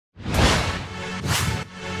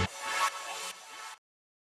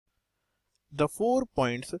The 4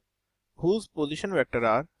 points whose position vector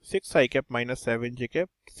are 6 I cap minus 7 j cap,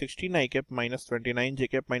 16 I cap minus 29 j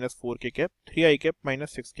cap minus 4 k cap, 3 I cap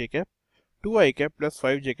minus 6 k cap, 2 I cap plus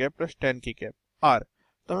 5 j cap plus 10 k cap are।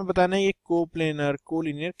 तो हमें बताना है ये coplanar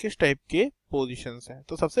collinear किस type के positions हैं।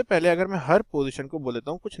 तो सबसे पहले अगर मैं हर पोजीशन को बोल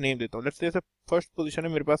देता हूँ, कुछ नेम देता हूँ। लेट्स से जैसे फर्स्ट पोजीशन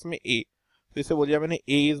है मेरे पास में ए, तो इसे बोल दिया मैंने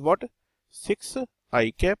ए is what 6 I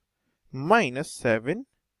cap minus 7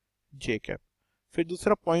 j cap। फिर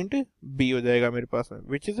दूसरा पॉइंट बी हो जाएगा मेरे पास में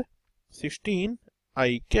which is 16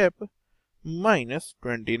 I cap minus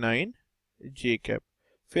 29 j cap।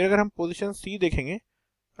 फिर अगर हम पोजीशन सी देखेंगे,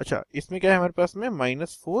 अच्छा इसमें क्या है हमारे पास में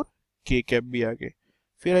माइनस 4 k cap भी आ गए।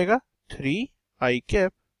 फिर आएगा 3 I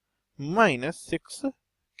cap minus 6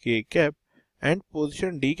 k cap and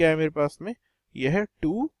position D क्या है मेरे पास में, यह है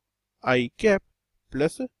 2 I cap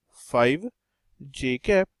plus 5 j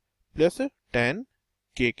cap plus 10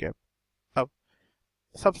 k cap। अब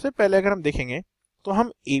सबसे पहले अगर हम देखेंगे तो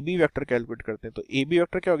हम ए बी वैक्टर कैलकुलेट करते हैं। तो ए बी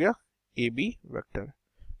वैक्टर क्या हो गया, A B vector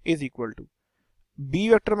is equal to be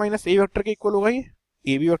vector minus A vector के इक्वल होगा। ये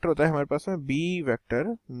ए बी वैक्टर होता है हमारे पास में बी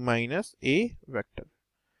वैक्टर माइनस ए वैक्टर।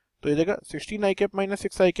 तो ये देगा 16 I cap minus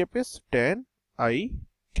 6 I cap is 10 I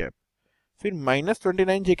cap। फिर minus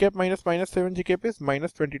 29 j cap minus minus 7 j cap is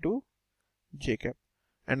minus 22 j cap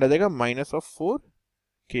and आ जाएगा माइनस ऑफ 4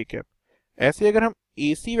 k cap। ऐसे अगर हम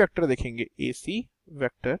ए सी वैक्टर देखेंगे, ए C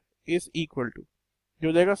vector is equal to जो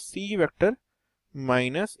हो जाएगा C vector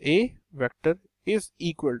minus A vector is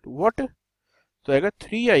equal to what, तो आएगा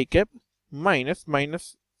 3 I cap minus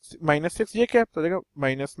minus minus 6 j cap, तो आएगा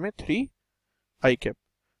माइनस में 3 I cap।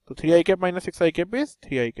 तो 3 I cap minus 6 I cap is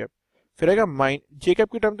 3 I cap। फिर आएगा j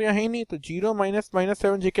cap की टर्म तो यहाँ है ही नहीं, तो 0 minus minus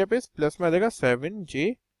 7 j cap is plus में आ जाएगा 7 j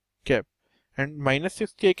cap and minus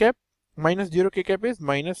 6 k cap minus 0 k cap is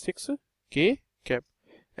minus 6 k cap।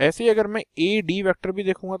 ऐसे ही अगर मैं ए डी वेक्टर भी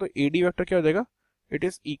देखूंगा तो ए डी वेक्टर क्या हो जाएगा, it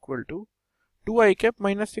is equal to 2 I cap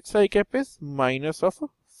minus 6 I cap is minus of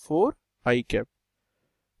 4 I cap,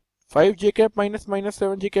 5 j cap minus minus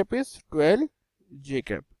 7 j cap is 12 j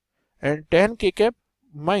cap and 10 k cap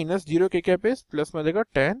minus 0 k cap is plus में देगा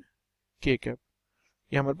 10 k cap।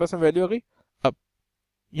 ये हमारे पास में value आ गई। अब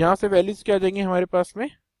यहाँ से values क्या आ जाएंगे हमारे पास में,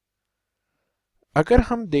 अगर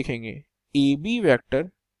हम देखेंगे A B vector,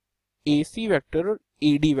 A C vector और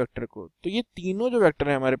ए डी वैक्टर को, तो ये तीनों जो वैक्टर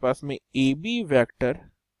है हमारे पास में A B vector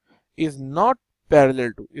is not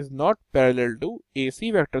parallel to A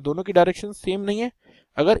C vector. दोनों की डायरेक्शन सेम नहीं है।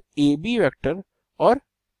 अगर ए बी वैक्टर और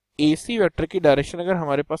ए सी वैक्टर की डायरेक्शन अगर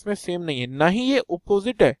हमारे पास में सेम नहीं है, ना ही ये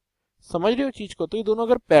ऑपोजिट है, समझ रहे हो चीज को, तो ये दोनों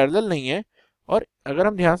अगर पैरेलल नहीं है, और अगर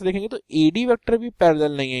हम ध्यान से देखेंगे तो ए डी वैक्टर भी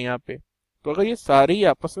पैरेलल नहीं है यहाँ पे, तो अगर ये सारे ही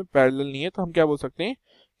आपस में पैरेलल नहीं है तो हम क्या बोल सकते हैं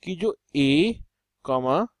कि जो ए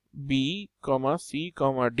comma B comma C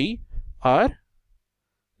comma D R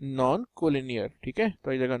non collinear. ठीक है,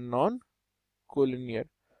 तो ये जगह नॉन कोलिनियर।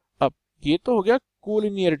 अब ये तो हो गया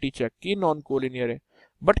कोलिनियरिटी चेक कि नॉन कोलिनियर है,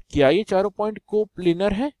 बट क्या ये चारों पॉइंट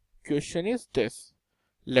कोप्लेनर है, question is this.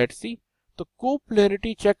 Let's see. तो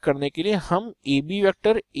कोप्लेनरिटी चेक करने के लिए हम A B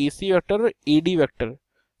vector, A C vector और ए डी वेक्टर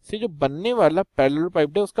से जो बनने वाला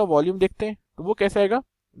पैरेललोपाइड है उसका वॉल्यूम देखते हैं। तो वो कैसे आएगा,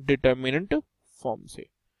 डिटर्मिनेंट फॉर्म से।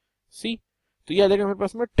 सी, तो ये आ जाएगा मेरे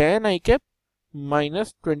पास में 10 I cap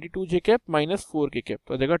minus 22 j cap minus 4 k cap,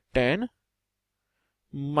 तो आ जाएगा 10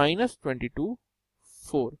 माइनस 22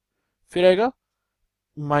 4। फिर आएगा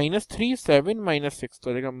माइनस 3 7 माइनस 6, तो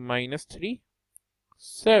आ जाएगा माइनस 3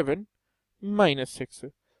 7 माइनस 6।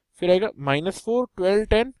 फिर आएगा माइनस 4 12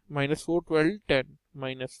 10 माइनस 4 12 10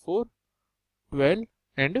 माइनस 4 12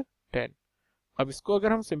 एंड 10। अब इसको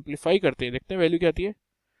अगर हम सिंप्लीफाई करते हैं, देखते हैं वैल्यू क्या आती है।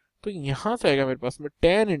 तो यहां से आएगा मेरे पास में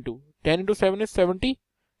 10 into 7 is 70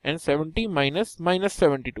 and 70 minus minus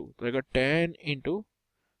 72, तो आएगा 10 into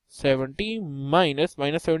 70 minus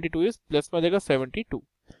minus 72 is plus में आ जाएगा 72।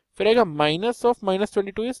 फिर आएगा minus of minus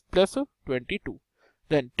 22 is plus 22,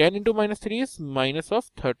 then 10 into minus 3 is minus of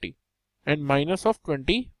 30 and minus of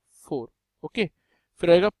 24। Okay,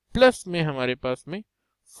 फिर आएगा प्लस में हमारे पास में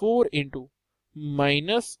 4 into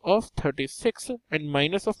minus of 36 and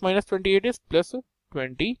minus of minus 28 is plus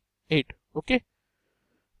 28। Okay,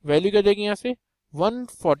 value क्या जाएगी यहाँ से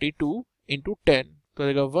 142 इंटू 10, तो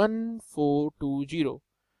आएगा 1420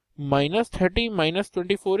 माइनस 30 माइनस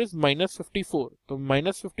 24 इज माइनस 54, तो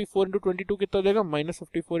माइनस 54 इंटू 22 कितना हो जाएगा, माइनस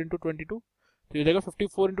 54 इंटू 22, तो ये जाएगा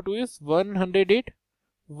 54 इंटू 2 इज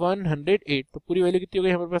 108। तो पूरी वैल्यू कितनी हो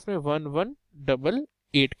गई हमारे पास में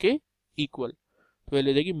 1188 के इक्वल। तो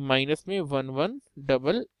वैल्यू जाएगी माइनस में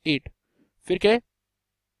 1188। फिर क्या है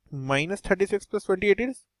minus 36 plus 28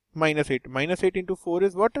 is minus 8 into 4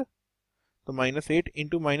 is what, तो minus 8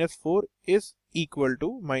 into minus 4 is equal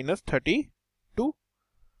to minus 32।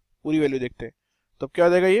 पूरी वैल्यू देखते हैं। तो अब क्या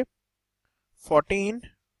हो जाएगा ये 14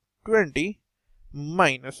 20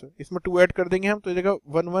 माइनस, इसमें 2 ऐड कर देंगे हम तो जाएगा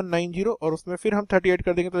 1190 और उसमें फिर हम 30 ऐड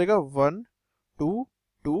कर देंगे तो जाएगा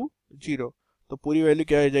 1220। तो पूरी वैल्यू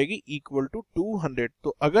क्या आ जाएगी इक्वल टू 200। तो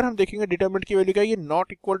अगर हम देखेंगे डिटरमिनेंट की वैल्यू क्या है, ये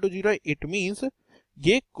नॉट इक्वल टू 0 है, इट मींस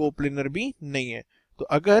ये कोप्लेनर भी नहीं है। तो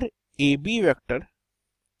अगर A B vector,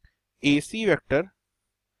 A C vector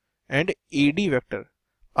and A D vector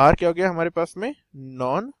are क्या हो गया हमारे पास में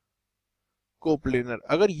नॉन कोप्लेनर,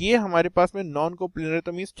 अगर ये हमारे पास में नॉन कोप्लेनर है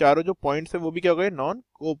तो मींस चारों जो पॉइंट्स है वो भी क्या हो गए नॉन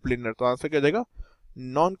कोप्लेनर। तो आंसर क्या हो जाएगा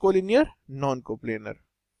नॉन कोलिनियर नॉन कोप्लेनर।